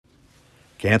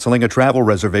Canceling a travel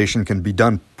reservation can be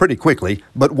done pretty quickly,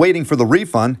 but waiting for the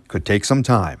refund could take some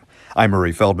time. I'm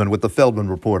Murray Feldman with the Feldman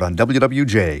Report on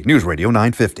WWJ News Radio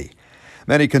 950.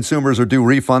 Many consumers are due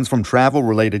refunds from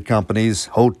travel-related companies,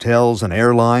 hotels, and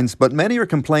airlines, but many are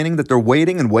complaining that they're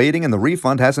waiting and the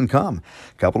refund hasn't come.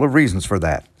 A couple of reasons for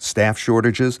that: staff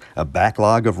shortages, a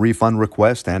backlog of refund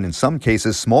requests, and in some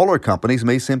cases, smaller companies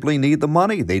may simply need the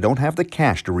money. They don't have the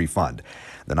cash to refund.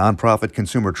 The nonprofit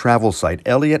consumer travel site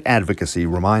Elliott Advocacy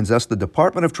reminds us the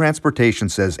Department of Transportation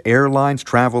says airlines,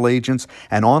 travel agents,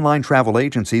 and online travel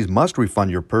agencies must refund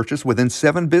your purchase within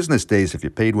 7 business days if you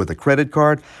paid with a credit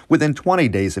card, within 20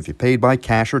 days if you paid by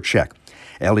cash or check.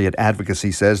 Elliott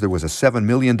Advocacy says there was a $7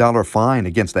 million fine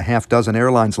against a half dozen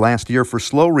airlines last year for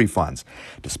slow refunds.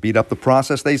 To speed up the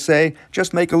process, they say,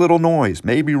 just make a little noise.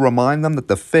 Maybe remind them that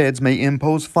the feds may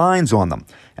impose fines on them,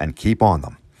 and keep on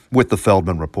them. With the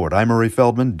Feldman Report, I'm Murray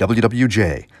Feldman,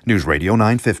 WWJ News Radio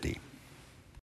 950.